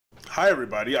Hi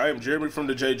everybody, I am Jeremy from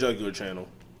the J Jugular channel.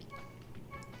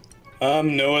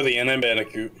 I'm Noah, the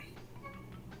NNBandicoot.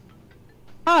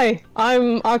 Hi,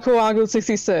 I'm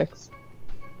Aquago66.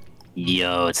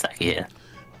 Yo, it's Daiki here.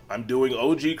 I'm doing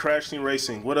OG Crash Team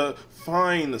Racing. What a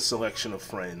fine selection of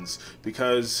friends.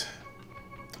 Because,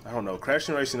 I don't know, Crash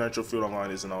Team Racing Nitro-Fueled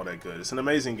Online isn't all that good. It's an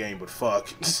amazing game, but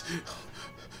fuck.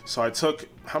 So I took,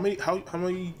 how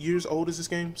many years old is this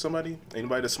game? Somebody?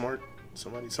 Anybody that's smart?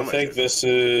 Somebody I think this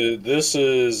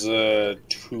is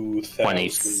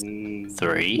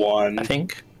 2003, I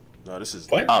think. No, this is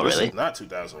what? This is not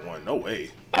 2001. No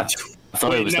way. I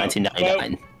thought it was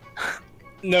 1999.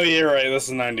 No, you're right. This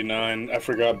is 99. I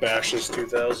forgot Bash is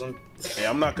 2000. Hey,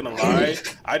 I'm not gonna lie.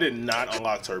 I did not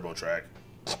unlock Turbo Track.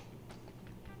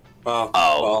 Oh,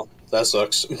 well, that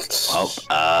sucks. Well,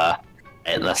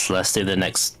 hey, let's do the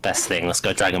next best thing. Let's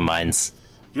go Dragon Mines.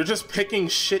 You're just picking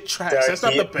shit tracks. That's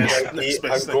not the best.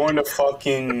 I'm going to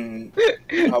fucking.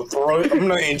 I'm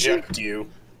gonna inject you.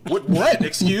 What?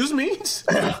 Excuse me?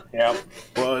 Yeah.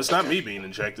 Well, it's not me being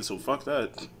injected, so fuck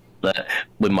that. But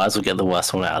we might as well get the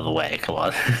worst one out of the way. Come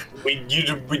on. We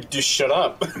just shut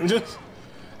up.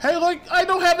 Hey, like I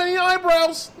don't have any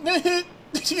eyebrows.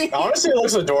 Honestly, it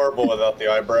looks adorable without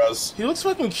the eyebrows. He looks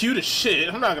fucking cute as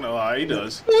shit. I'm not gonna lie, he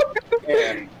does.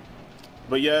 Yeah.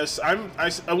 But yes, I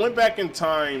went back in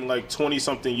time like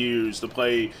 20-something years to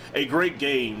play a great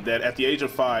game that at the age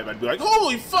of 5 I'd be like,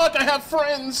 holy fuck, I have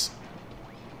friends.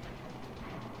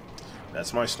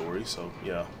 That's my story. So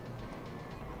yeah.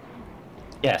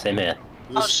 Yeah, same here.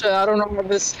 Oh shit, I don't know how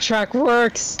this track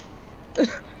works.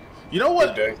 You know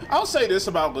what? I'll say this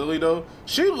about Lily though.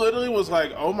 She literally was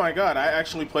like, oh my god, I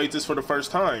actually played this for the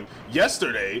first time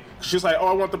yesterday. She's like, oh,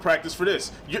 I want to practice for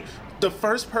this. You're the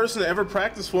first person to ever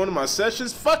practice for one of my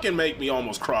sessions fucking make me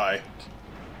almost cry.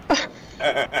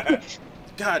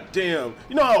 God damn.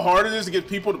 You know how hard it is to get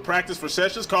people to practice for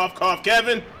sessions? Cough, cough,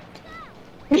 Kevin.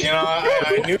 You know,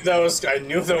 I knew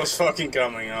that was fucking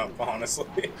coming up,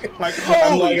 honestly. Like,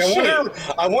 holy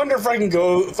shit. I wonder if I can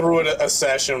go through a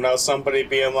session without somebody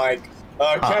being like,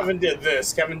 Kevin did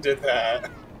this, Kevin did that.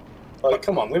 Like,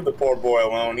 come on, leave the poor boy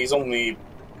alone. He's only...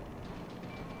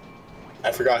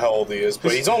 I forgot how old he is,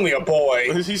 but he's only a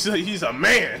boy. He's a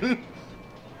man.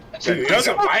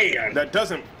 That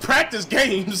doesn't practice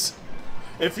games.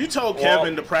 If you told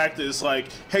Kevin to practice, like,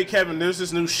 hey Kevin, there's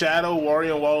this new Shadow,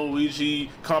 Wario and Waluigi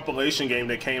compilation game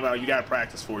that came out, you gotta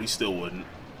practice for it, he still wouldn't.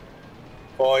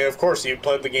 Well, yeah, of course, you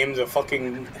played the game to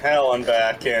fucking hell and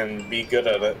back and be good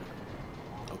at it.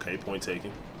 Okay, point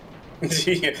taken.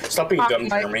 Stop being dumb,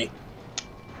 Jeremy.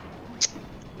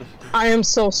 I am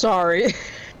so sorry.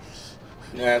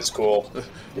 That's cool.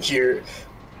 Yeah,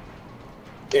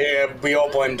 we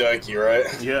all blame Daiki, right?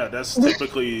 Yeah, that's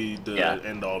typically the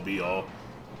end-all, be-all.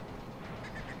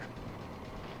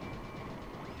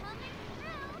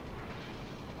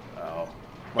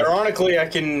 Ironically, I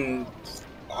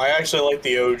actually like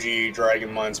the OG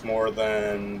Dragon Mines more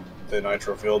than the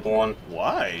Nitro-Fueled one.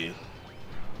 Why?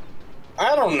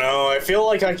 I don't know. I feel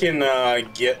like I can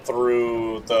get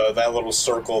through that little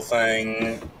circle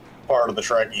thing part of the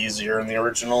track easier in the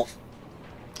original.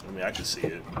 I mean, I can see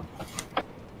it.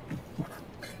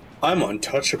 I'm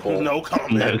untouchable. No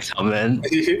comment. No comment.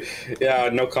 Yeah,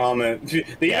 no comment.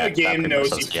 The game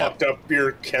knows you fucked up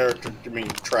your character,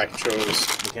 track chose.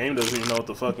 The game doesn't even know what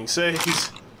the fucking says.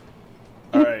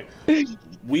 Alright.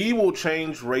 We will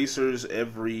change racers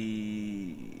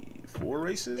every 4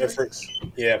 races?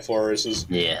 4 races.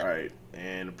 Yeah. Alright.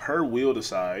 And per wheel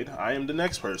decide, I am the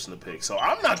next person to pick. So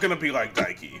I'm not gonna be like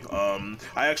Daiki.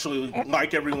 I actually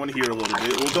like everyone here a little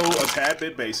bit. We'll go a tad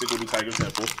bit basic. We'll do Tiger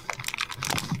Temple.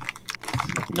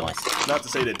 Nice. Not to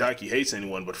say that Daiki hates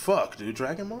anyone, but fuck, dude,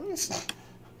 Dragon Mines.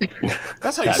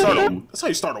 That's how you start. That's how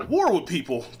you start a war with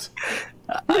people.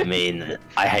 I mean,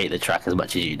 I hate the track as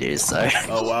much as you do, so.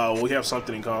 Oh wow, we have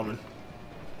something in common.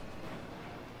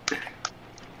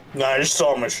 Nah, I just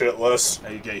saw my shit list.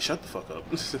 Hey, gay, shut the fuck up.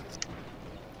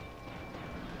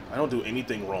 I don't do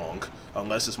anything wrong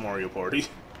unless it's Mario Party.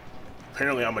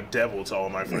 Apparently, I'm a devil to all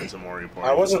my friends in Mario Party.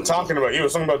 I wasn't talking about you. I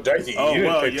was talking about Daiki. Oh, you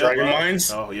well, didn't pick yeah, Dragon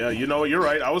Mines. Oh yeah, you know what? You're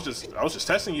right. I was just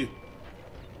testing you.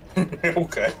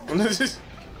 Okay.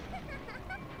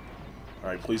 All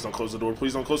right, please don't close the door.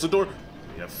 Please don't close the door.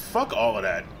 Yeah, fuck all of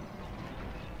that.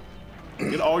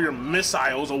 Get all your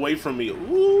missiles away from me.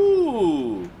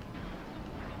 Ooh.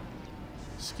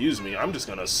 Excuse me. I'm just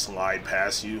gonna slide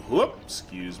past you. Whoop.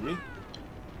 Excuse me.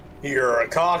 You're a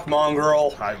cock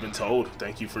mongrel. I've been told.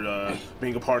 Thank you for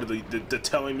being a part of the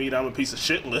telling me that I'm a piece of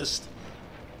shit list.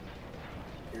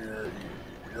 You're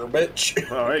a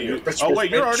bitch. All right. Oh wait,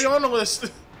 you're already on the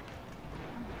list.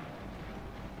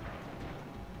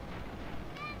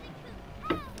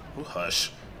 Oh,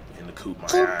 hush. In the coop my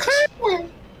ass.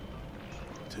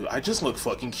 Dude, I just look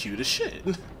fucking cute as shit.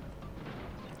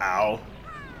 Ow.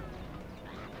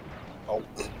 Oh.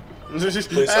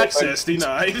 Access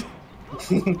denied.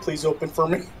 Please open for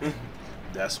me.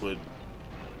 That's what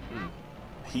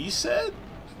he said?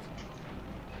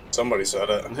 Somebody said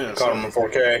it. Yeah, Caught him in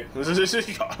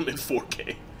 4K. Caught him in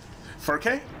 4K.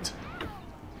 4K?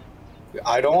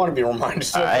 I don't want to be reminded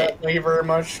of Alright. that. Thank you very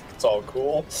much. It's all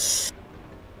cool.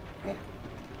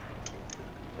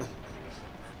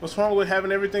 What's wrong with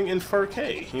having everything in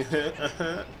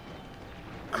 4K?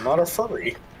 I'm not a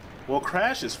furry. Well,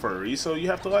 Crash is furry, so you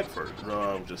have to like fur. No,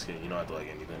 I'm just kidding. You don't have to like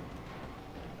anything.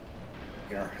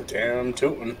 You're damn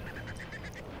tootin'.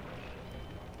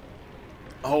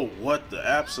 Oh, what the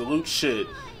absolute shit.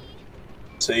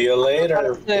 See you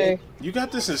later. Hey, You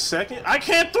got this in second? I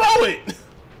can't throw it!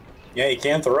 Yeah, you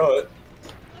can't throw it.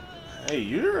 Hey,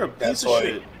 you're a piece That's of why-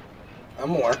 shit. I'm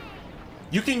more.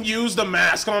 You can use the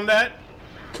mask on that?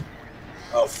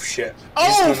 Oh, shit.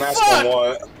 Oh, Use the mask fuck! on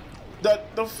what?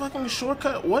 The fucking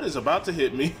shortcut? What is about to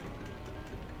hit me?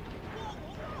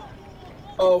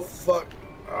 Oh, fuck.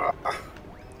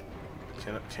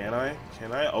 Can I?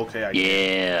 Can I? Okay, I can.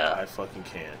 Yeah. I fucking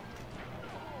can.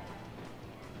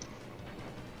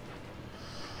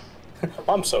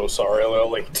 I'm so sorry,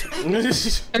 Lily. I know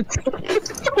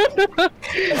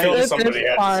It's somebody had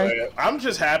to fine. say it. I'm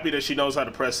just happy that she knows how to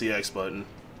press the X button.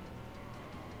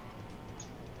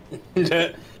 You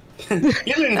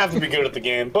didn't have to be good at the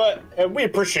game, but we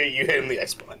appreciate you hitting the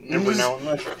X button every now and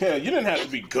then. Yeah, you didn't have to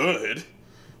be good.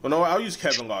 Well, no, I'll use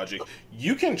Kevin logic.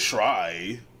 You can try.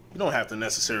 You don't have to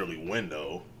necessarily win,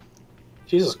 though.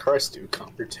 Jesus Christ, dude,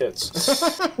 calm your tits.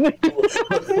 We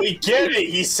get it.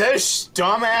 He says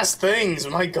dumbass things.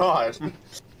 My God.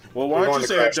 Well, why don't you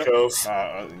say Crash Cove.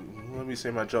 let me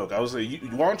say my joke. I was like,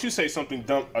 why don't you say something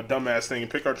a dumbass thing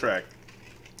and pick our track?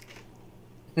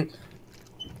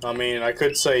 I mean, I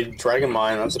could say Dragon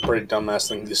Mine. That's a pretty dumbass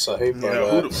thing to say, but Yeah,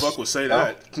 who the fuck would say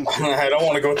that? I don't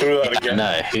want to go through that again.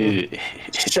 No, who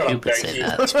Shut who up, would say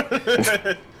Daiki.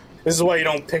 that? This is why you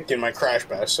don't pick in my Crash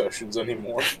Bash sessions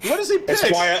anymore. What does he pick?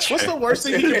 It's why What's the worst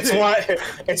thing he can pick?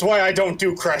 It's why I don't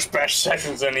do Crash Bash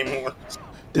sessions anymore.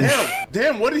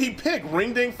 Damn, what did he pick?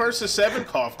 Ring Ding versus 7?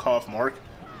 Cough, cough, Mark.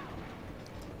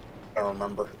 I don't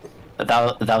remember.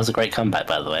 That was a great comeback,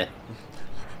 by the way.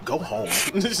 Go home.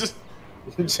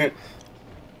 What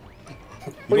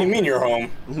do you mean you're home?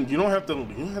 You don't have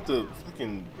to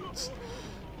fucking, you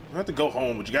don't have to go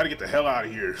home, but you gotta get the hell out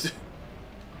of here.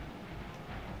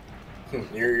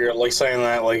 You're like saying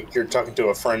that like you're talking to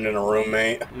a friend and a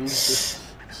roommate.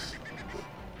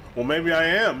 Well, maybe I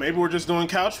am. Maybe we're just doing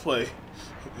couch play.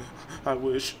 I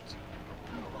wish.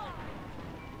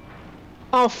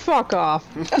 oh, fuck off.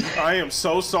 I am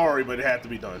so sorry, but it had to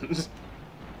be done.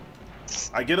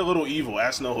 I get a little evil.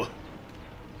 Ask Noah.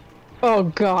 Oh,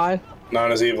 God.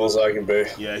 Not as evil as I can be.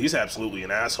 Yeah, he's absolutely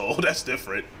an asshole. That's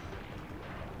different.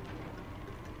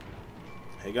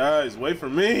 Hey guys, wait for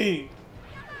me.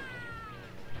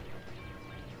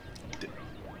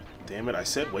 Damn it, I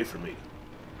said wait for me.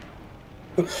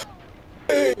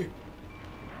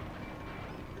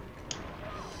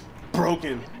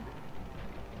 Broken.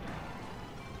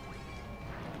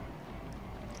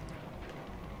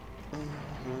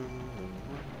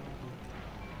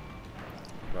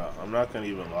 No, I'm not gonna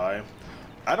even lie.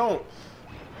 I don't.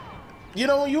 You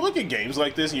know, when you look at games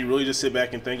like this and you really just sit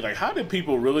back and think, like, how did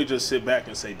people really just sit back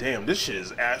and say, damn, this shit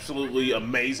is absolutely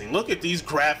amazing. Look at these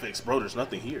graphics. Bro, there's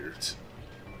nothing here.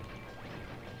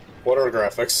 What are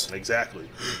graphics? Exactly.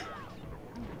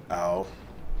 Ow.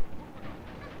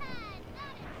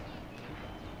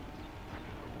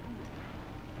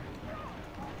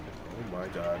 Oh my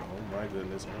god. Oh my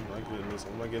goodness. Oh my goodness.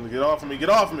 Oh my goodness. Get off of me. Get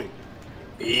off of me.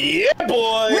 Yeah,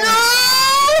 boy.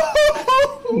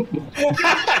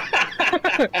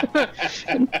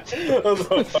 What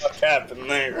the fuck happened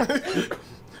there?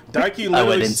 Daiki I went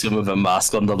literally. into him with a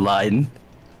mask on the line.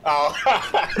 Oh.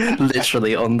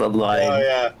 Literally on the line. Oh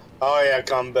yeah. Oh yeah,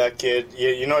 come back, kid.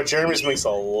 You know, Jeremy's makes a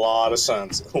lot of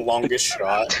sense. Longest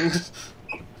shot.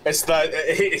 It's that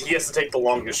he has to take the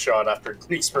longest shot after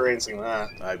experiencing that.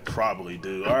 I probably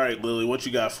do. All right, Lily, what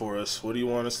you got for us? What do you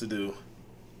want us to do?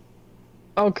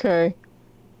 Okay.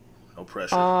 No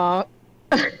pressure.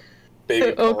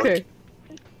 Baby pork. Okay.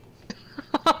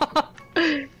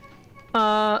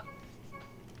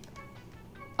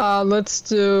 Let's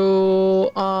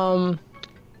do,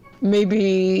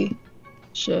 maybe,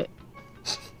 shit.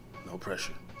 No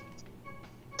pressure.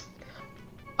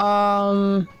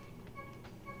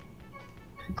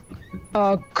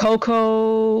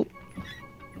 Coco,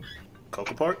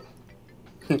 Coco Park?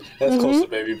 That's close to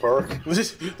Baby Park.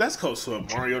 That's close to a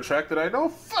Mario track that I know.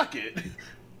 Fuck it.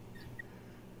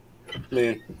 I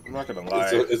mean, I'm not gonna lie.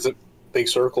 It's a big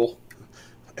circle.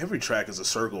 Every track is a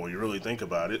circle when you really think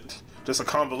about it. Just a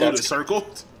convoluted circle.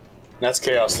 That's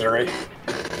chaos theory.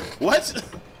 What?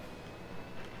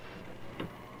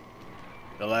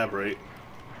 Elaborate.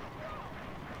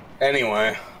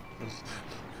 Anyway.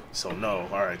 So no.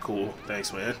 Alright, cool.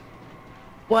 Thanks, man.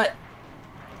 What?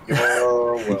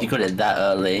 You're welcome. You got it that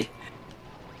early.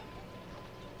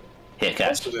 Here,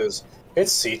 Yes, catch. it is.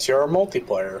 It's CTR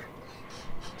multiplayer.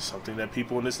 Something that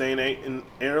people in this day and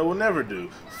era will never do.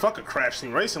 Fuck a crash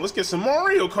team racing. Let's get some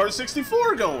Mario Kart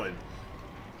 64 going.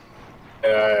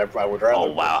 I would rather.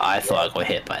 Oh wow, I thought I got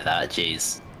hit by that.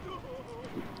 Jeez.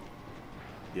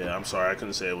 Yeah, I'm sorry. I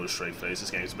couldn't say it with a straight face.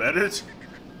 This game's better.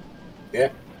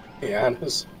 Yeah. Yeah, it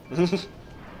is.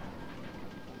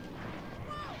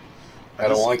 I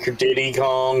don't like your Diddy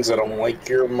Kongs. I don't like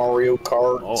your Mario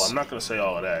Karts. Oh, I'm not gonna say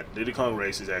all of that. Diddy Kong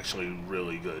Race is actually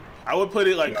really good. I would put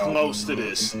it like close to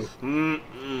this.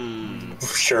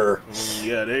 Sure.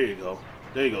 Yeah, there you go.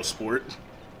 There you go, sport.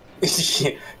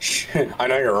 I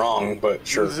know you're wrong, but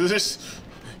sure.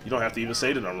 You don't have to even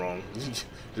say that I'm wrong.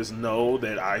 Just know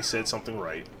that I said something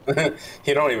right.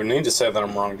 You don't even need to say that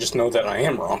I'm wrong. Just know that I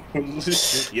am wrong.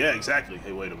 Yeah, exactly.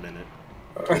 Hey, wait a minute.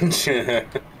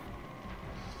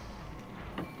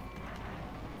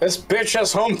 This bitch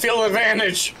has home field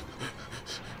advantage.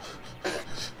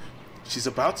 She's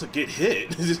about to get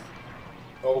hit.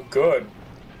 Oh, good.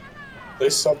 At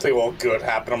least something good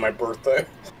happened on my birthday.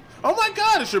 Oh my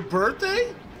god, it's your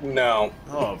birthday? No.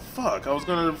 Oh fuck! I was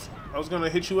gonna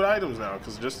hit you with items now,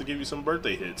 cause just to give you some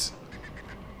birthday hits.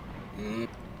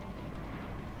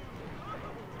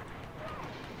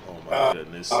 Oh my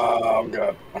goodness! Oh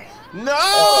god. No!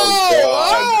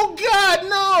 Oh,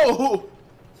 Oh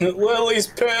god, Lily's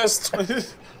pissed. no!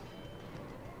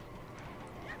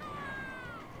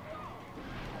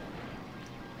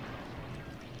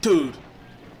 Dude,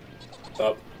 What's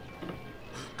up?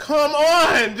 come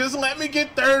on! Just let me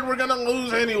get third. We're gonna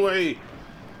lose anyway.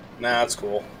 Nah, that's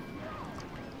cool.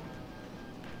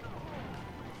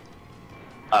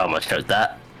 I almost heard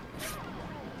that.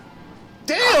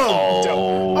 Damn!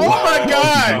 Oh, my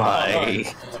god!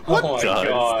 My. Oh my God.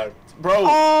 god.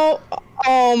 Bro,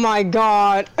 Oh my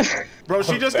god. bro,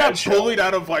 she just Bad got shot. bullied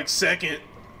out of like second.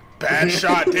 Bad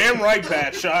shot. Damn right,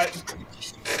 bad shot.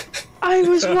 I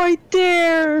was right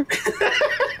there.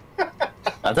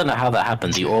 I don't know how that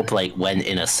happened. You all like went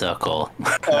in a circle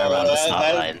around the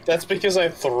start line. That's because I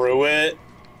threw it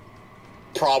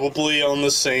probably on the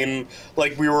same,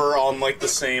 like we were on like the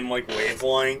same like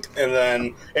wavelength, and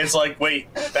then it's like,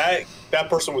 wait, that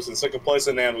person was in second place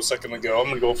and Nan was second to go. I'm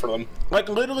gonna go for them. Like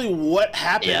literally, what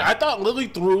happened? Yeah. I thought Lily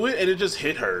threw it and it just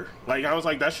hit her. Like I was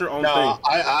like, that's your own No, thing.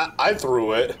 I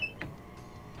threw it.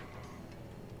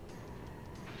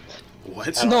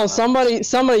 What? No,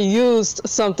 somebody used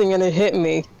something and it hit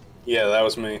me. Yeah, that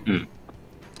was me.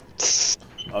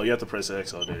 Oh, you have to press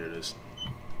X. Oh, there it is.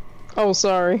 Oh,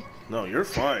 sorry. No, you're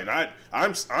fine.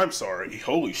 I'm sorry.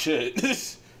 Holy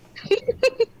shit.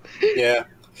 Yeah,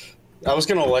 I was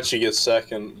gonna let you get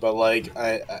second, but like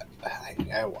I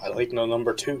like no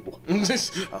number two.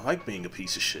 I like being a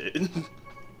piece of shit.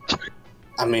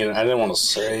 I mean, I didn't want to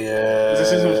say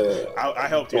it. I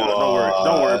helped you out.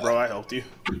 Don't worry, bro. I helped you.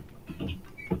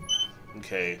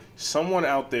 Okay, someone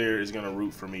out there is gonna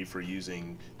root for me for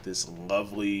using this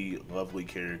lovely, lovely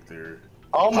character.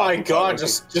 Oh my Pop- god, Pop-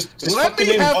 just Let fucking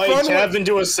me have invite fun Kev with-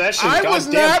 into a session. I God was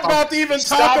damn, not about to even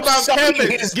stop talk about sucking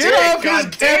Kevin. his Get dick, off God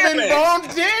his damn Kevin it.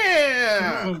 bone.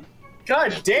 Damn.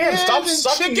 God damn, stop Man,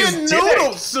 sucking chicken his noodle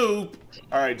dick. soup.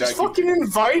 All right, Just Daiki. fucking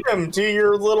invite him to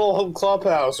your little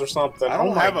clubhouse or something. I don't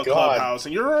oh my have a god. clubhouse,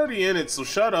 and you're already in it. So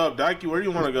shut up, Daiki. Where do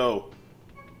you want to go?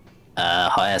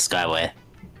 Hot air skyway.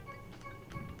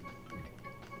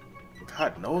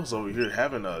 God knows over here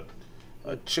having a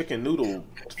chicken noodle.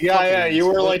 Yeah, fucking you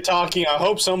were split. like talking. I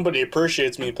hope somebody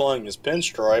appreciates me playing as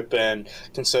pinstripe, and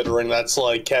considering that's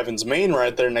like Kevin's main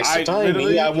right there next to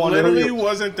Tiny, I wonder who literally you're...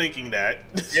 wasn't thinking that.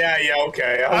 Yeah,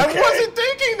 okay. I wasn't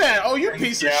thinking that. Oh, you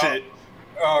piece of Yeah. shit.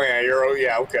 Oh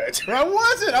yeah, okay. I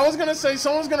wasn't. I was gonna say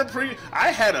someone's gonna I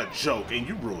had a joke and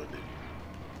you ruined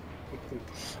it.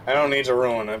 I don't need to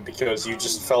ruin it because you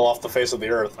just fell off the face of the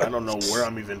earth. I don't know where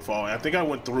I'm even falling. I think I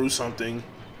went through something.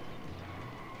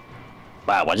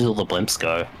 Wow, where did all the blimps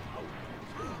go?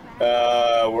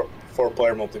 We're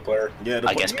 4-player multiplayer. Yeah,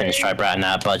 I guess pinstripe ran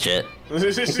out of budget. I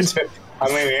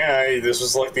mean, yeah, this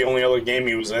was like the only other game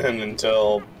he was in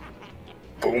until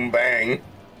boom bang.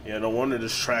 Yeah, no wonder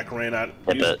this track ran out.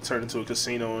 Turned into a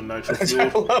casino in I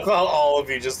Nitro-Fueled. love how all of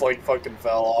you just like fucking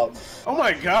fell off. Oh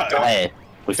my god. Hey,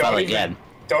 we fell again.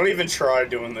 Don't even try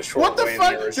doing the short What the lane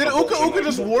fuck? there. Did Uka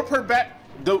just warp her back?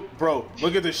 Bro,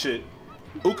 look at this shit.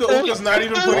 Uka's not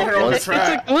even putting her on the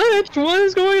track. It's a glitch. What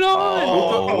is going on?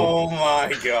 Oh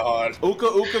my god.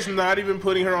 Uka's not even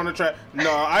putting her on the track.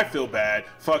 No, I feel bad.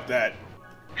 Fuck that.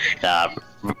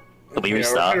 We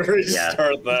restart.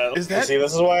 Restart that. Is that? See,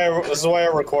 this is why I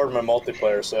record my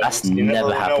multiplayer settings. You never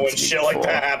know when shit like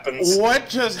that happens. What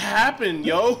just happened,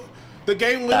 yo? The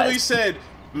game literally said,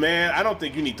 "Man, I don't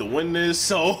think you need to win this,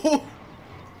 so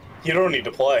you don't need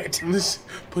to play."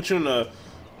 Put you in a.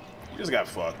 You just got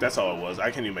fucked. That's all it was.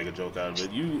 I can't even make a joke out of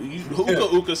it.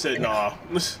 Uka said, "Nah."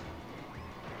 You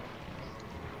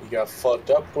got fucked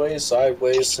up ways,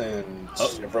 sideways, and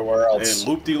everywhere else. And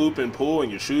loop-de-loop and pull,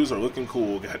 and your shoes are looking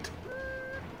cool. God.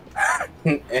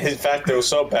 In fact, it was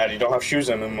so bad you don't have shoes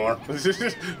anymore.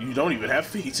 You don't even have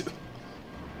feet.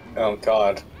 Oh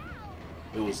god.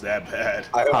 It was that bad.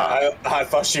 I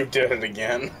thought you did it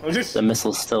again. The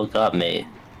missile still got me.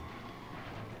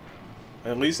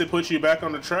 At least it puts you back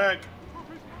on the track.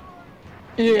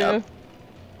 Yeah.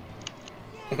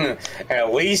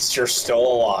 At least you're still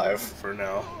alive. For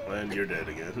now. And you're dead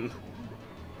again.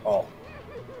 Oh.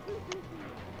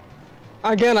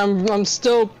 Again, I'm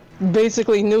still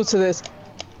basically new to this.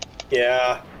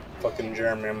 Yeah. Fucking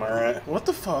Jeremy, am I right? What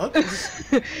the fuck?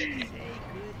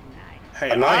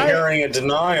 Hey, I'm not hearing a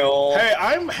denial. Hey,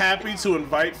 I'm happy to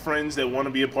invite friends that want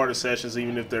to be a part of sessions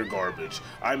even if they're garbage.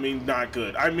 I mean, not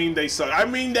good. I mean, they suck. I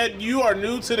mean that you are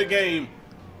new to the game.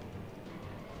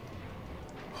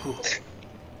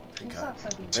 Thank God.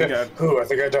 Thank God. Ooh, I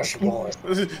think I dodged a bullet.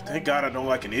 Thank God I don't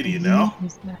like an idiot now.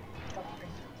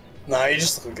 Nah, you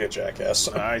just look like a jackass.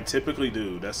 I typically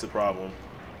do. That's the problem.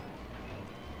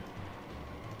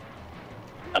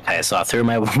 Okay, so I threw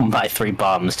my 3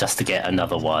 bombs just to get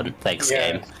another one. Thanks,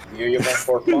 game. You get that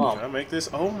 4th bomb. Can I make this?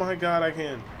 Oh my god, I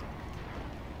can.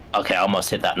 Okay, I almost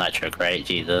hit that nitro crate.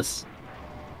 Jesus.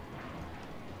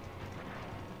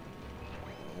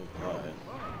 Oh,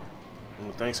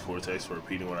 well, thanks, Cortex, for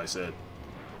repeating what I said.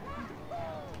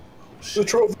 Oh, The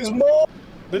trophy's mine!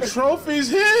 The trophy's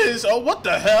his! Oh, what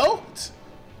the hell?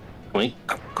 We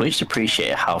just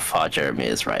appreciate how far Jeremy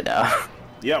is right now.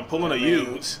 Yeah, I'm pulling a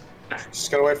U.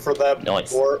 Just gotta wait for that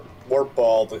warp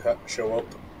ball to show up.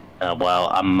 Well,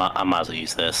 I might as well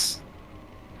use this.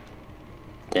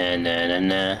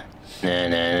 Na.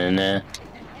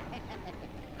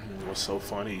 What's so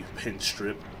funny?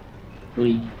 Pinstrip.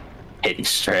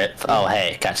 Pinstrip. Oh,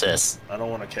 hey, catch this. I don't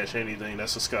want to catch anything.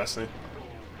 That's disgusting.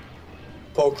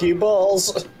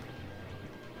 Pokeballs.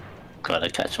 Gotta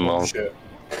catch them all. Shit.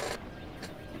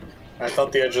 I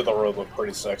thought the edge of the road looked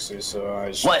pretty sexy, so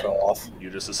I just fell off. You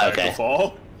just decided to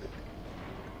fall?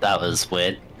 That was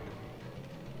weird.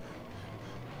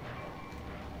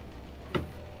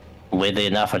 Weirdly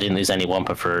enough, I didn't lose any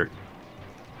Wumpa fruit.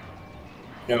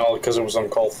 You know, because it was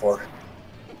uncalled for.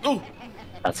 Oh!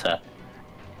 That's it.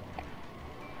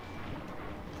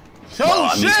 Oh,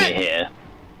 I'm using it here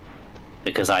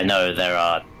because I know there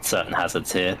are certain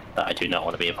hazards here that I do not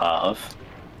want to be a part of.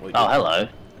 Wait, oh, hello.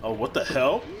 Oh, what the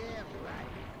hell?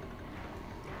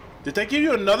 Did they give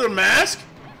you another mask?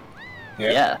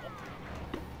 Yeah.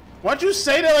 Why'd you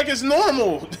say that like it's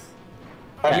normal?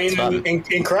 I mean,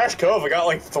 in Crash Cove, I got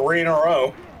like 3 in a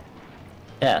row.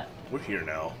 Yeah. We're here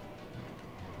now.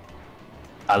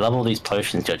 I love all these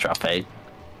potions you're dropping.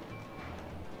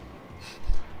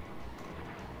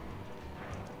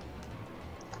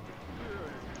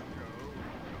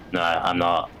 No, I'm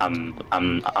not. I'm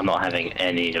not having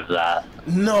any of that.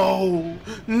 No!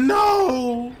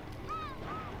 No!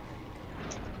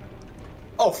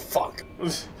 Oh fuck!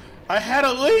 I had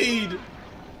a lead.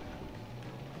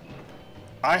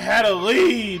 I had a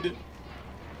lead.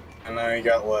 And now you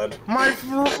got led.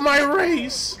 My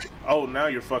race. Oh, now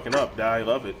you're fucking up. I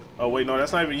love it. Oh wait, no,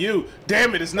 that's not even you.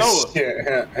 Damn it, it's Noah.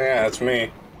 Yeah, it's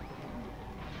me.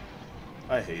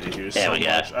 I hate it here so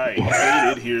much. I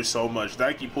hate it here so much.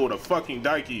 Daiki pulled a fucking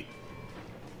Daiki.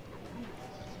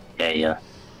 Yeah.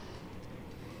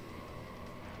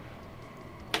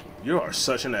 You are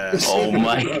such an ass. Oh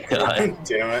my god.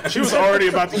 Damn it. She was already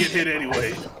about to get hit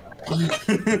anyway.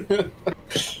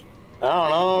 I don't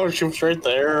know. She was right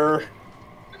there.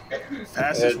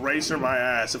 Fastest racer, my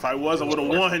ass. If I was, I would have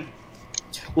won.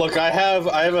 Look, I have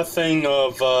a thing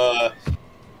of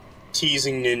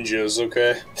teasing ninjas.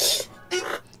 Okay.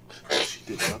 She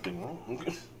did nothing wrong.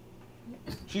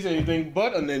 She's anything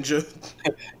but a ninja.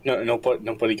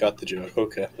 Nobody got the joke.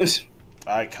 Okay.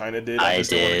 I kind of did. I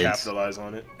just didn't want to capitalize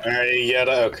on it. Alright, you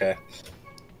gotta. Okay.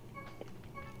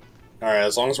 Alright,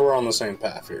 as long as we're on the same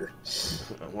path here.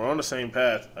 We're on the same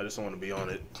path. I just don't want to be on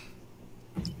it.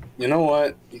 You know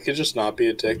what? You could just not be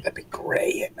a dick. That'd be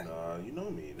great. You know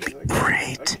me.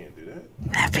 Great. I can't do that.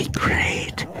 That'd be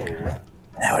great. No.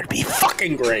 That would be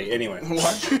fucking great. Anyway.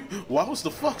 Why was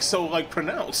the fuck so, like,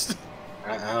 pronounced?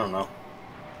 I don't know.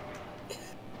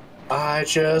 I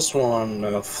just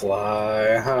wanna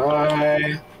fly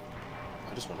high. I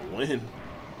just want to win.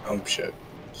 Oh, shit.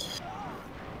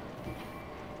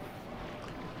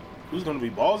 Who's going to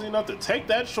be ballsy enough to take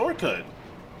that shortcut?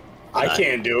 I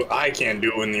can't do it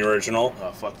in the original.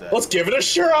 Oh, fuck that. Let's give it a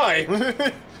try.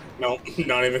 No,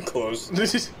 not even close.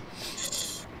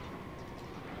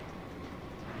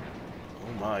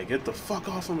 Oh my, get the fuck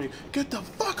off of me. Get the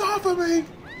fuck off of me.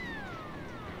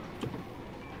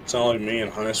 Sound like me in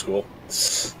high school.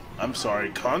 I'm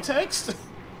sorry, context?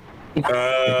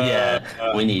 Yeah,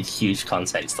 we need huge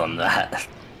context on that.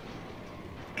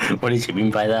 What did you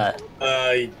mean by that?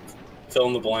 Fill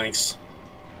in the blanks.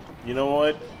 You know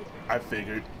what? I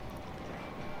figured.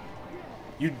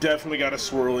 You definitely got a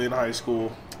swirly in high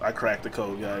school. I cracked the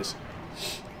code, guys.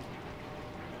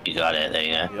 You got it, there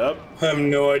you go. Yep. I have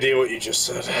no idea what you just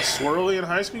said. A swirly in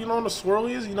high school? You know what a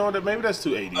swirly is? You know that maybe that's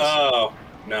 280s. Oh,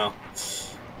 no.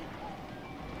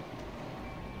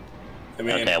 I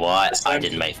mean, Okay, well, I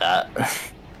didn't make that.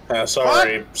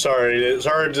 sorry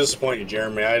to disappoint you,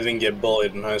 Jeremy. I didn't get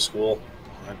bullied in high school.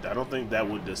 I don't think that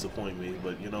would disappoint me,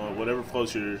 but you know, whatever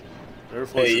floats your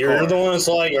Hey, you're the one that's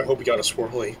like, I hope you got a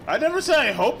swirly. I never said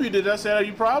I hope you did. I said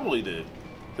you probably did.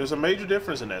 There's a major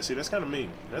difference in that. See, that's kind of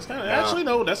mean. That's kind of actually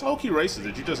no. That's low-key racist.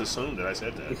 That you just assumed that I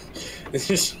said that.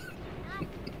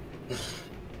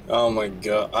 Oh my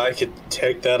god, I could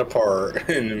take that apart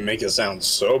and make it sound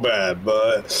so bad,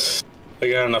 but I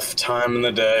got enough time in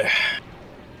the day.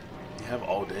 You have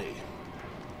all day.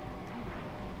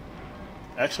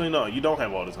 Actually, no, you don't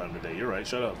have all the time today. You're right.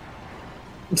 Shut up.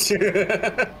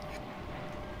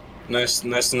 Nice to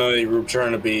know that you were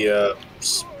trying to be, oh,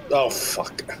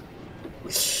 fuck.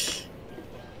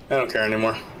 I don't care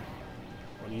anymore.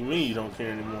 What do you mean you don't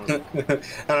care anymore? I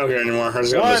don't care anymore. I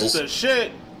just got What missiles. the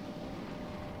shit?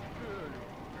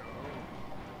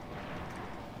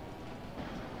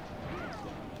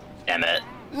 Damn it.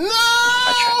 No!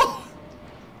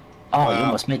 Oh, you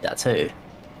almost made that too.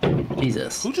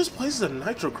 Jesus. Who just places a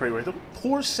nitro crate right there?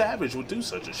 Poor savage would do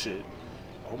such a shit.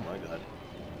 Oh my god.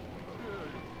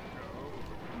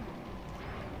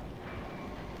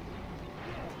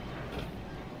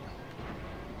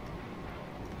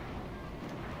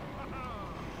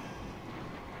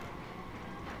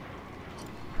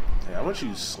 Hey, I want you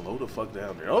to slow the fuck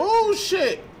down there. Oh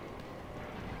shit!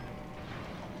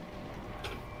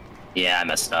 Yeah, I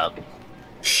messed up.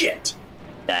 Shit!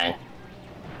 Dang.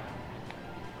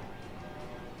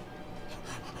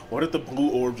 What if the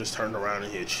blue orb just turned around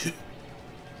and hit you?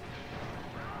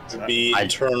 To be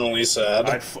eternally sad.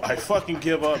 I fucking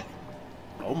give up.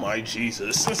 Oh my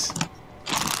Jesus.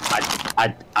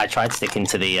 I tried sticking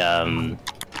to the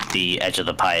edge of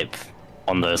the pipe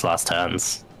on those last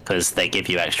turns because they give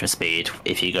you extra speed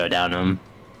if you go down them.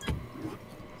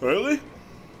 Really?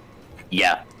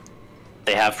 Yeah,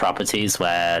 they have properties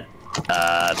where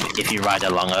if you ride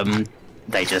along them,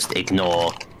 they just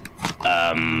ignore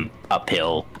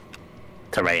uphill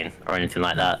terrain or anything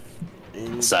like that.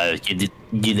 So you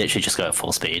literally just go at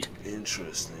full speed.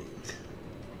 Interesting.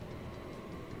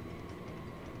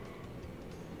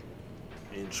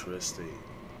 Interesting.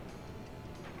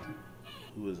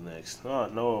 Who is next? Oh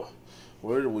no.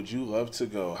 Where would you love to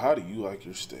go? How do you like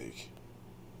your steak?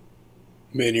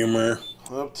 Medium rare.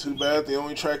 Well, too bad. The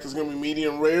only track that's gonna be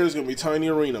medium rare is gonna be Tiny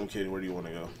Arena. I'm kidding. Where do you want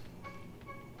to go?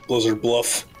 Blizzard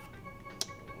Bluff.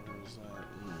 Where's that?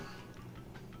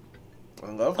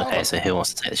 I love how. Okay, so who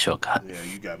wants to take the shortcut? Yeah,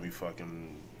 you got me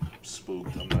fucking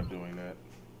spooked. I'm not doing that.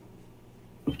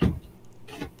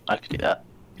 I could do that.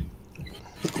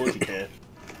 Of course you can.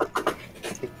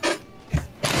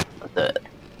 I'll do it.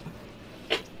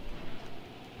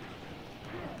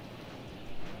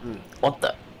 What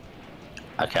the?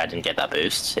 Okay, I didn't get that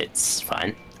boost. It's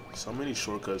fine. So many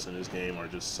shortcuts in this game are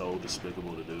just so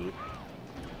despicable to do.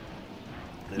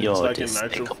 And You're it's like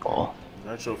despicable.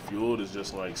 Nitro-Fueled is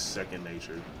just like second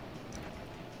nature.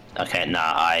 Okay, nah,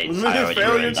 I already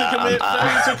Failure ruined to that. commit.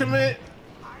 Failure to commit.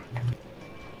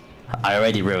 I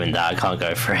already ruined that. I can't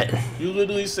go for it. You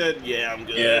literally said, "Yeah, I'm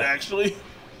good." Yeah. Actually.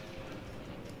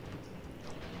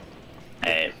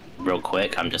 Hey, real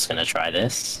quick, I'm just gonna try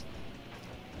this.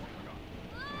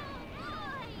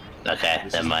 Okay,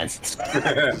 never mind.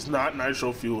 It's not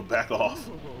Nitro-Fueled. Back off.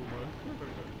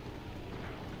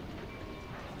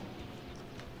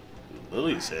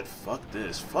 Lily said, fuck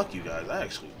this. Fuck you guys. I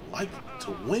actually like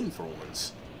to win for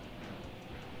once.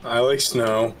 I like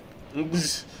snow.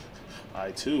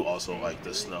 I too also like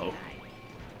the snow.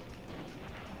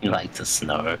 You like to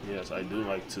snow. Yes, I do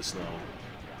like to snow.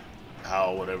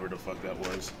 Ow, whatever the fuck that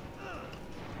was.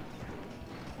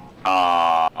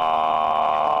 God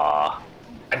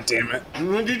damn it.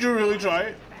 Did you really try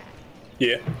it?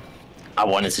 Yeah. I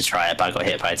wanted to try it, but I got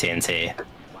hit by TNT.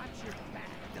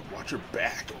 Watch your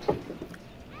back.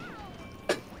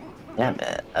 Damn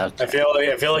it. Okay. I feel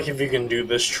like if you can do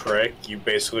this trick, you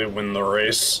basically win the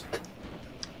race.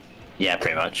 Yeah,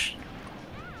 pretty much.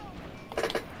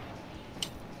 It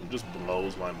just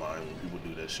blows my mind when people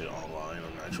do that shit online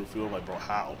on Nitro-Fueled. Like, bro,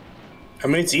 how? I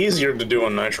mean, it's easier to do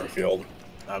on Nitro-Fueled.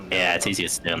 Yeah, it's easier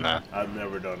to do on that. I've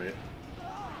never done it.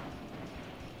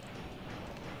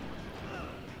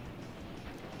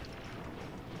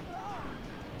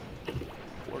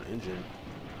 Ford engine.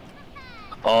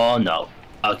 Oh no.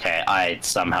 Okay, I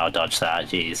somehow dodged that,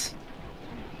 jeez.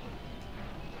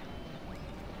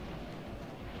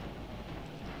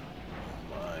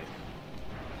 My.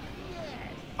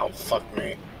 Oh, fuck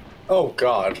me. Oh,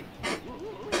 God.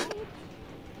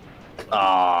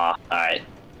 Ah, alright.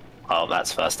 Oh,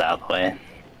 that's first out of the way.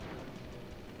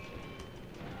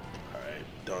 Alright,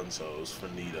 Dunzos,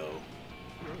 finito.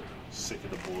 Sick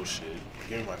of the bullshit.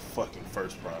 Give me my fucking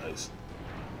first prize.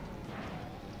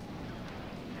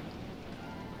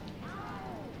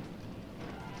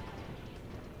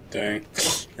 Dang.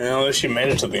 Yeah, at least she made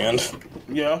it to the end.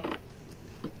 Yeah.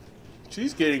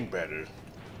 She's getting better.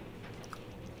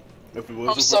 If it I'm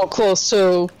wasn't so close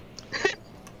to.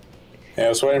 Yeah, I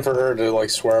was waiting for her to, like,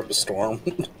 swear up a storm.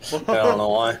 I don't know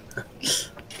why.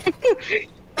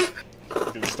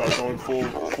 gonna start going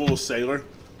full sailor.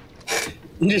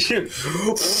 I'm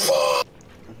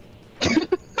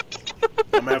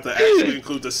gonna have to actually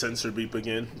include the censor beep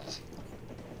again.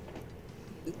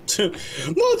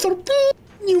 Mother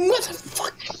you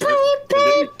motherfucker!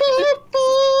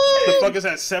 The fuck is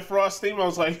that Sephiroth theme? I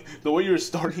was like, the way you were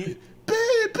starting.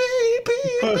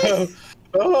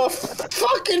 Oh,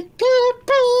 fucking.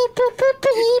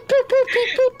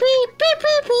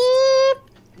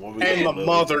 And the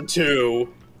mother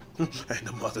too. And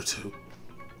the mother too.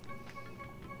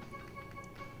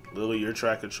 Lily, your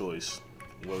track of choice.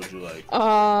 What would you like?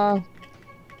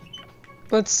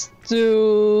 Let's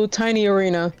do Tiny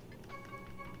Arena.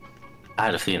 I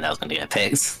had a feeling that was gonna get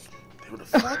picked. What the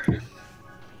fuck?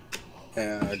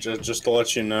 Yeah, just to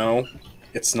let you know,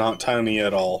 it's not tiny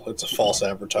at all. It's a false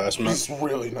advertisement. It's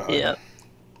really not. Yeah.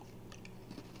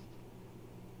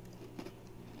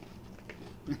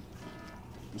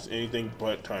 It's anything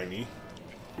but tiny.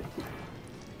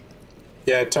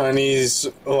 Yeah, Tiny's,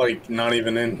 like, not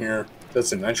even in here.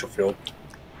 That's in Nitro-Fueled.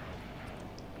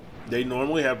 They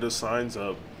normally have the signs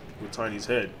up with Tiny's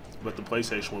head, but the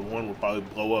PlayStation 1 will probably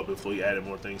blow up if we added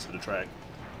more things to the track.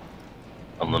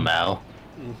 On the Mao.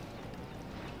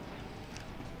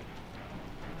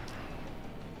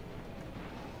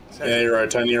 Yeah, you're right.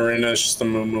 Tiny Arena is just the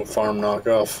Moo Moo Farm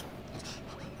knockoff.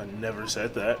 I never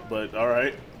said that, but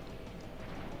alright.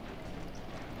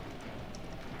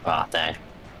 Ah, dang.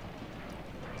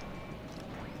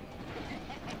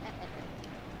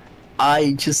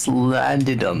 I just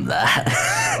landed on that.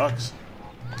 Sucks.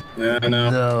 Yeah, I know.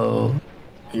 No.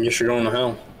 I guess you're going to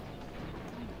hell.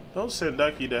 Don't send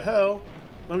Daiki to hell.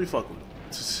 Let me fuck with him.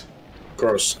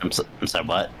 Gross. I'm sorry,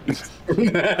 what?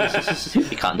 You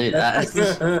can't do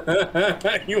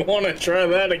that. You want to try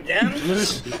that again?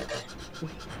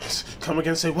 Come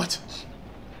again, say what?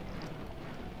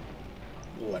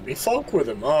 Let me fuck with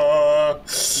him.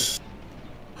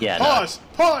 Yeah, Pause!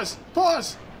 Pause!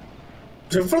 Pause!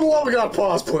 For the love of God,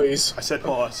 pause, please. I said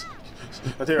pause.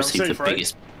 I think I'm Receive safe,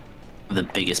 right? the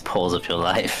biggest pause of your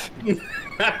life.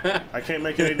 I can't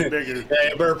make it any bigger. Yeah,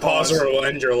 you better pause or it'll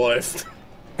end your life.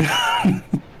 And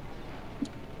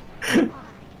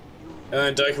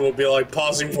then Daiki will be like,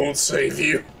 pausing won't save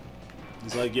you.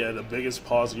 He's like, yeah, the biggest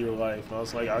pause of your life. And I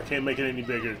was like, I can't make it any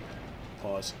bigger.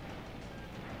 Pause.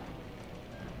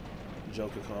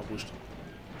 Joke accomplished.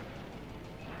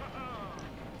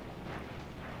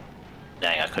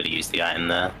 Dang, I could have used the item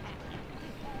there.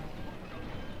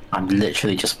 I'm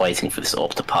literally just waiting for this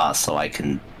orb to pass so I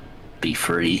can be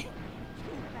free.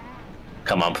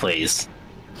 Come on, please.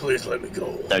 Please let me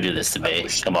go. Don't do this to me.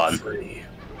 Come on. Free.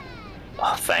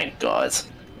 Oh, thank God.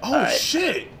 Oh, Alright.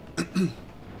 shit!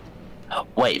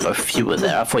 Wait, both of you were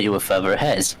there. I thought you were further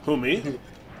ahead. Who, me?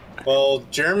 Well,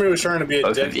 Jeremy was trying to be a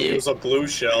Both dick. of He you. was a blue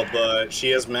shell, but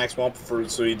she has max Wumpa Fruit,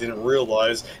 so he didn't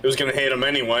realize it was gonna hit him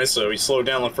anyway, so he slowed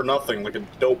down like for nothing, like a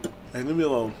dope. Hey, leave me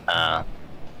alone.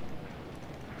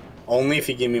 Only if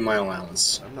you give me my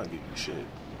allowance. I'm not giving you shit.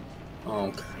 Oh,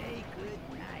 okay.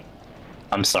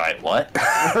 I'm sorry, what?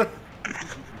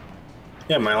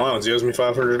 Yeah, my allowance. He owes me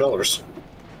 $500.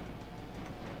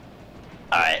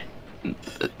 Alright.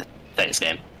 Thanks,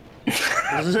 game.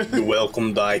 You're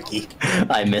welcome, Daiki.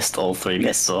 I missed all 3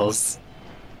 missiles.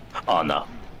 Oh no.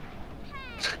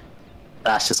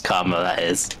 That's just karma, that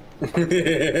is.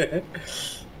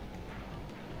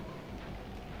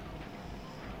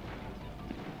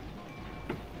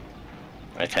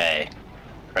 Okay.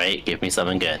 Great, give me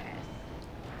something good.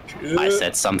 I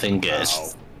said something good.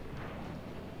 Ow.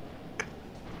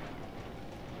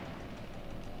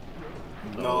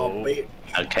 No, wait.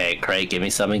 Okay, Craig, give me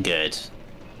something good.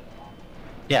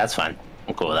 Yeah, that's fine.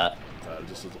 I'm cool with that.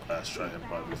 This is the last try and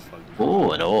probably fucking.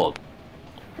 Ooh, an orb.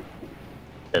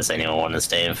 Does anyone want to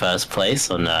stay in first place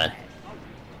or no?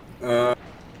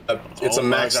 It's Oh a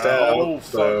my maxed God. out, Oh,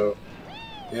 so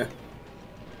yeah.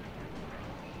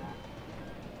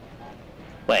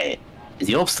 Wait, is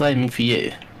the orb still aiming for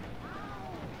you?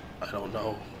 I don't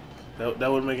know. That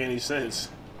wouldn't make any sense.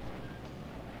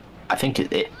 I think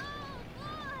it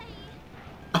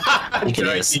I think it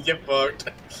is. You get fucked.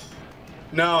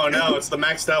 No, it's the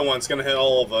maxed out one. It's gonna hit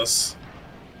all of us.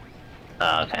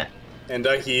 Oh, okay. And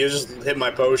Daiki, you just hit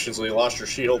my potion, so you lost your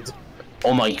shield.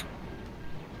 Oh my.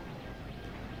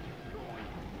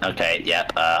 Okay,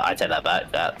 yep, I take that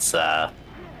back. That's, I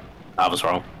was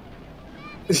wrong.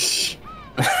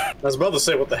 I was about to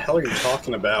say, what the hell are you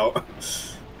talking about?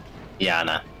 Yeah, I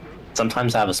know.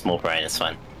 Sometimes I have a small brain, it's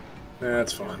fine.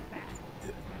 That's fine.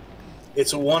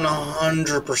 It's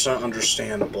 100%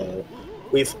 understandable.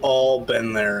 We've all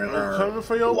been there in our... Coming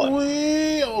for your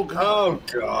boy! Oh god. Oh,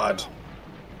 God.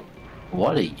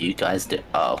 What are you guys doing?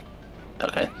 Oh,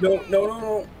 okay.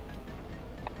 No.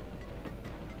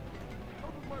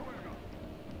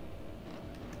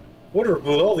 What are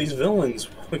with all these villains?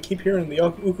 We keep hearing the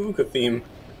Uka Uka theme.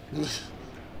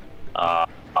 Oh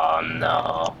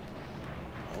no.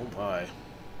 Oh my.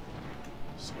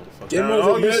 Slow the fuck Get down. over,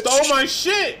 Oh, you bitch. stole my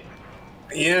shit!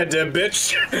 Yeah, dead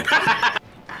bitch.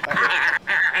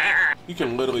 You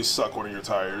can literally suck one of your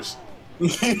tires.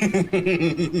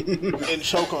 And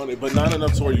choke on it, but not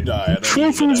enough to where you die.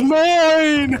 Truth is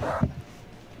mine!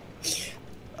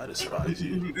 I despise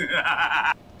you.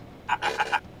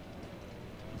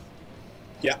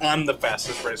 Yeah, I'm the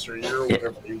fastest racer. You're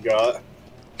whatever you got.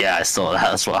 Yeah, I saw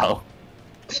that as well.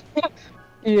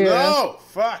 Yeah. No!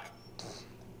 Fuck!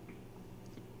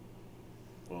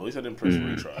 Well, at least I didn't press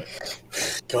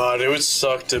retry. God, it would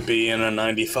suck to be in a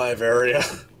 95 area.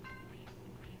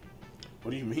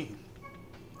 What do you mean?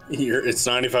 It's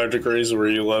 95 degrees where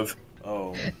you live.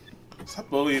 Oh. Stop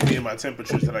bullying me in my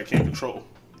temperatures that I can't control.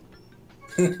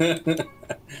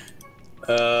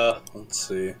 Let's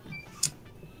see.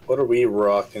 What are we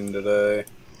rocking today?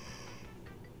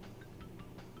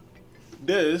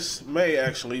 This may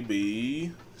actually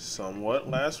be somewhat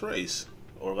last race,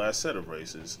 or last set of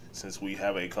races, since we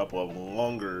have a couple of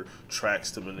longer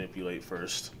tracks to manipulate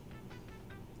first.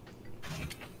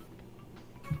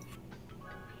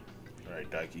 Alright,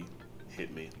 Daiki,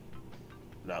 hit me.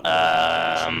 Not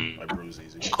I bruise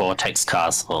easy. Cortex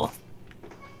Castle.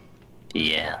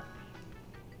 Yeah.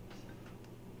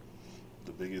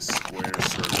 The biggest square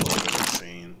circle I've ever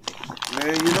seen.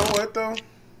 Man, you know what though?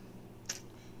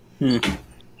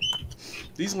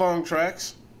 These long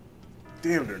tracks,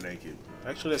 damn, they're naked.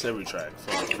 Actually, that's every track.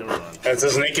 Fuck, never mind. That's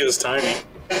as naked as Tiny.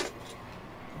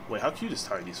 Wait, how cute is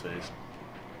Tiny's face?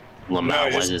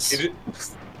 Lamar No,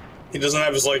 he doesn't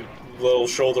have his, like, little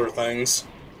shoulder things.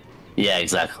 Yeah,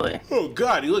 exactly. Oh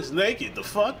god, he looks naked. The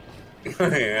fuck?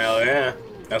 Hell yeah.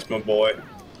 That's my boy.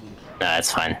 Nah,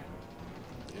 it's fine.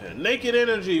 Yeah, naked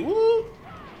energy. Woo!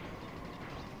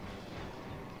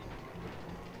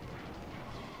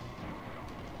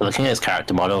 Looking at his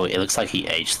character model, it looks like he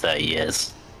aged 30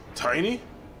 years. Tiny?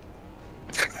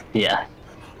 Yeah.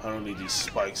 I don't need these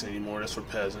spikes anymore. That's for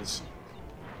peasants.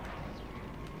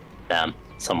 Damn,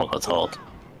 someone got told.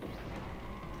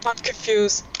 I'm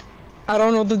confused. I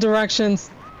don't know the directions.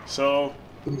 So,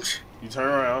 you turn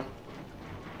around,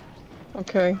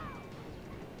 Okay.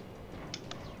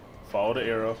 follow the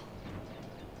arrow,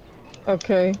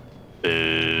 Okay.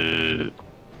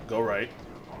 go right,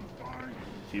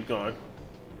 keep going,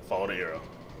 follow the arrow.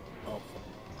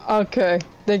 Okay.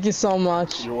 Thank you so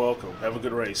much. You're welcome. Have a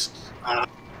good race.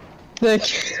 Thank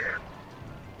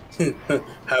you.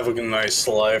 Have a nice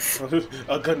life.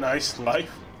 A good, nice life.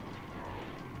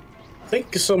 Thank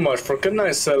you so much for a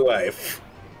nice life.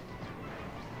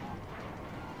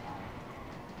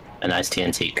 A nice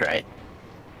TNT crate.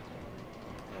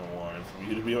 I don't want it for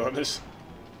you to be honest.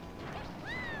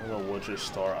 I don't know what your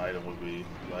star item would be,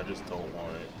 but I just don't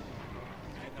want it.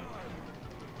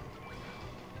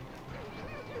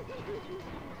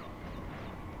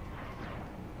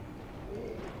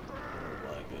 Oh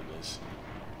my goodness.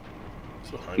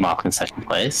 It's behind me. Mark in second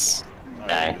place.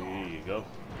 Alright, Okay. here you go.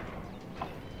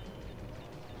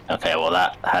 Okay, well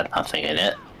that had nothing in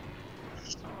it.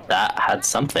 That had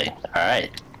something.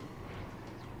 Alright.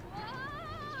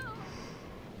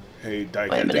 Hey, Daiki, Wait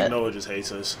a I think minute. Noah just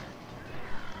hates us.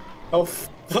 Oh,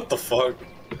 what the fuck?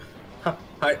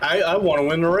 I want to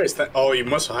win the race. Oh, you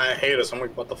must hate us. I'm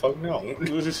like, what the fuck? No.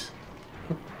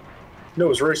 No,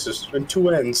 it's racist. And two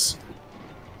ends.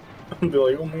 I'll be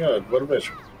like, oh my god, what a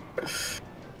bitch.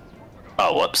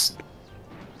 Oh, whoops.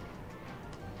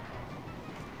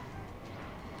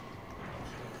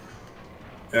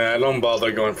 Yeah, don't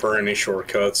bother going for any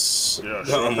shortcuts. Yeah, Unless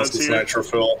shortcuts it's here?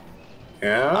 Nitro-Fueled.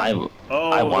 Yeah? I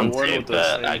Oh, want the one to, with the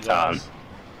but same I can't. guns.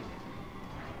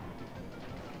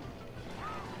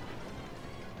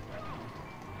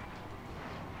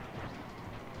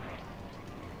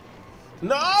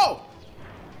 No!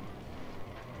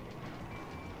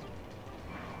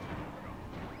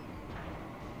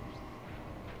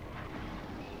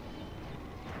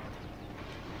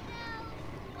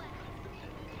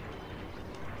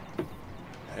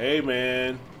 Hey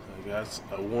man,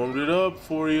 I warmed it up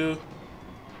for you.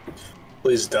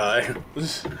 Please die.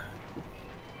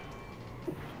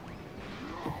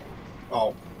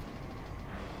 Oh.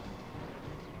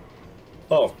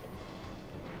 Oh.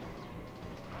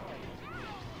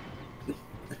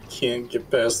 I can't get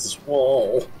past this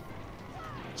wall.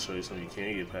 I'll show you something you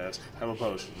can't get past. Have a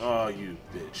potion. Oh, you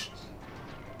bitch.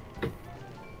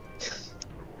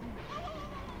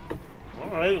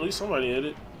 Alright, at least somebody hit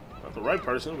it. Not the right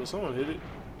person, but someone hit it.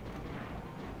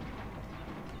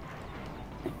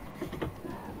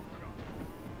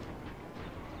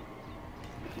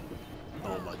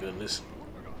 Oh my goodness.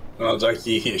 Oh,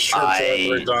 Daiki, sure I-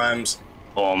 3 times.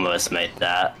 Almost made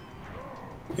that.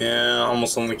 Yeah,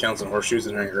 almost only counts in horseshoes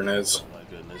and hand grenades. Oh my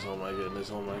goodness, oh my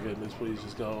goodness, oh my goodness, please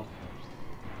just go.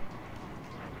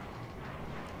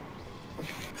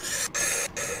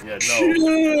 Yeah,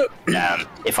 no. Damn,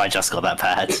 if I just got that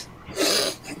bad.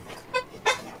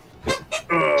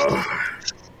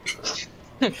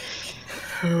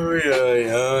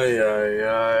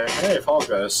 Hey, Fall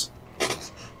Guys.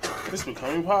 It's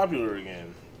becoming popular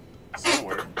again.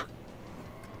 Somewhere.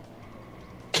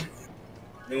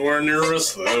 Nowhere near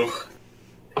us, though.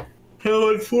 How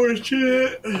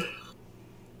unfortunate.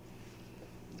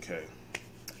 Okay.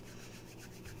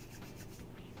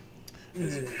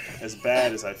 As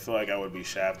bad as I feel like I would be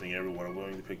shafting everyone, I'm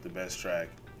going to pick the best track.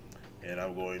 And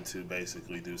I'm going to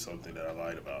basically do something that I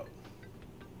lied about.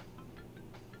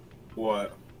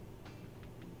 What?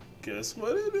 Guess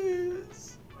what it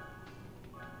is?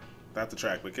 Not the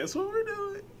track, but guess what we're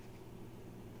doing?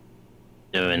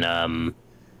 Doing,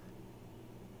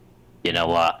 you know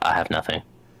what? I have nothing.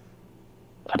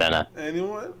 I don't know.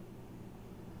 Anyone?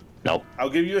 Nope. I'll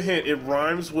give you a hint. It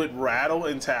rhymes with rattle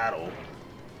and tattle.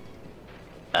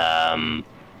 No.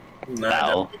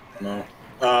 Battle. No.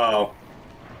 Oh.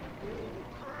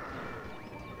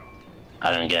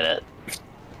 I don't get it.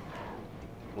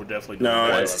 We're definitely doing No,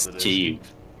 that it's after this. Gee,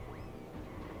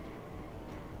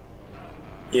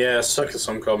 Yeah, suck it,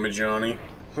 some call me Johnny.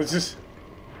 It's just...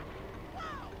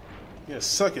 Yeah,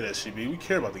 suck it, SCB. We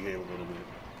care about the game a little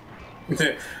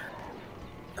bit.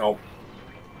 Oh.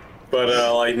 But,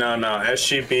 like, no.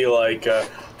 SGP, like,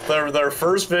 their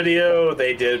first video,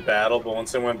 they did battle, but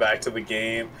once they went back to the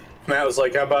game, Matt was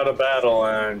like, how about a battle?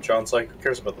 And John's like, who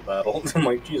cares about the battle? I'm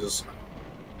like, Jesus.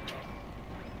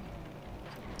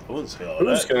 I wouldn't say all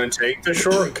Who's that. gonna take the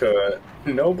shortcut?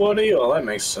 Nobody? Well, that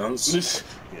makes sense.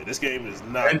 Yeah, this game is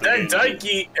not And the then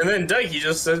game. Daiki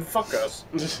just said, fuck us.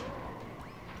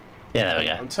 yeah, there we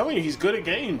go. I'm telling you, he's good at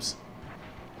games.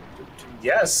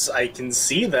 Yes, I can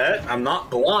see that. I'm not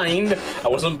blind. I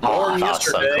wasn't Oh, born that was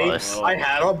so yesterday. close. I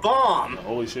had a bomb.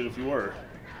 Holy shit, if you were.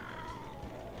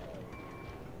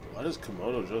 Why does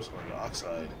Komodo just like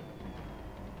oxide?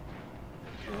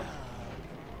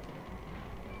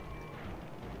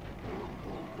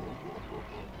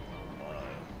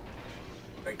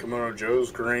 And Komodo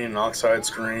Joe's green, Oxide's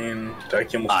green,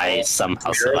 Daiki almost I fell.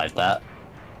 somehow Sure. survived that.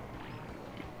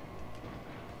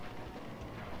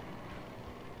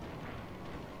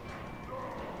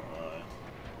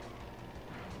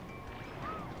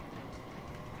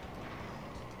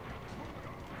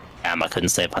 Damn, I couldn't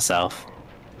save myself.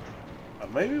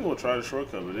 Maybe we'll try the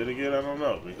shortcut, but then again, I don't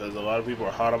know, because a lot of people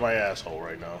are hot on my asshole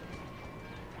right now.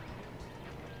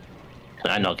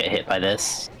 Can I not get hit by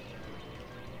this?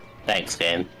 Thanks,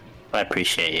 game. I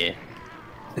appreciate you.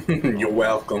 You're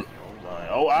welcome. Oh my!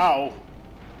 Oh ow!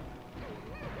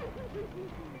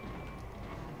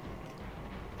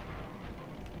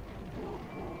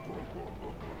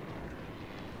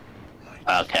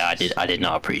 Okay, I did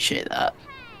not appreciate that.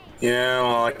 Yeah,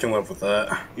 well, I can live with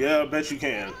that. Yeah, I bet you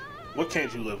can. What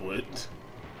can't you live with?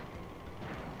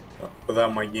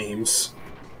 Without my games.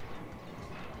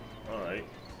 Alright.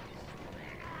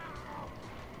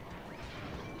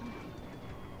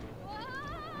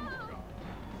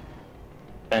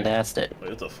 Fantastic. Wait,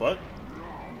 what the fuck?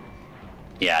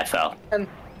 Yeah, I fell.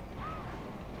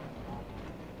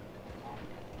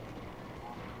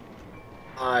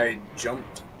 I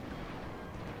jumped.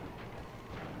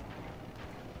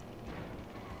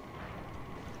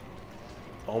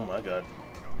 Oh my god.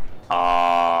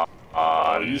 Oh,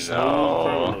 You smooth no.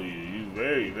 criminal, you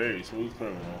very, very smooth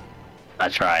criminal. I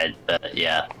tried, but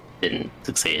yeah, didn't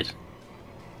succeed.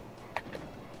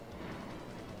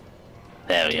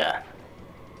 There we go.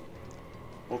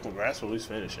 Well, congrats for at least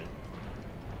finishing.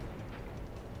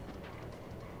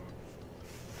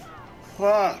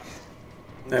 Fuck.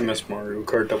 I miss Mario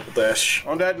Kart Double Dash.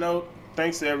 On that note,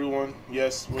 thanks to everyone.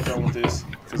 Yes, we're done with this.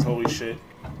 Because holy shit.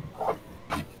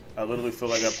 I literally feel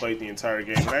like I played the entire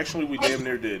game. And actually, we damn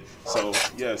near did. So,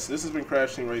 yes, this has been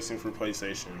Crash Team Racing for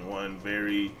PlayStation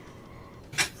 1.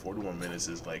 41 minutes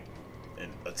is like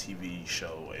a TV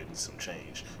show and some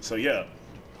change. So, yeah.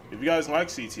 If you guys like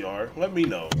CTR, let me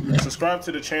know. Subscribe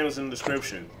to the channels in the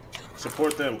description.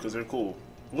 Support them because they're cool.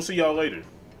 We'll see y'all later.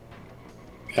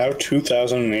 How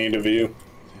 2008 of you.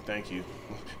 Thank you.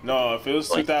 No, if it was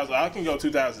 2000, I can go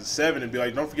 2007 and be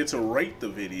like, don't forget to rate the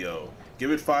video.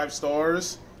 Give it 5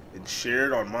 stars and share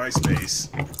it on MySpace.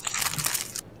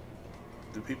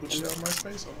 Do people do that on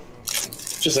MySpace? I don't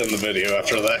know. Just end the video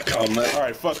after that comment.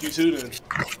 Alright, fuck you too then.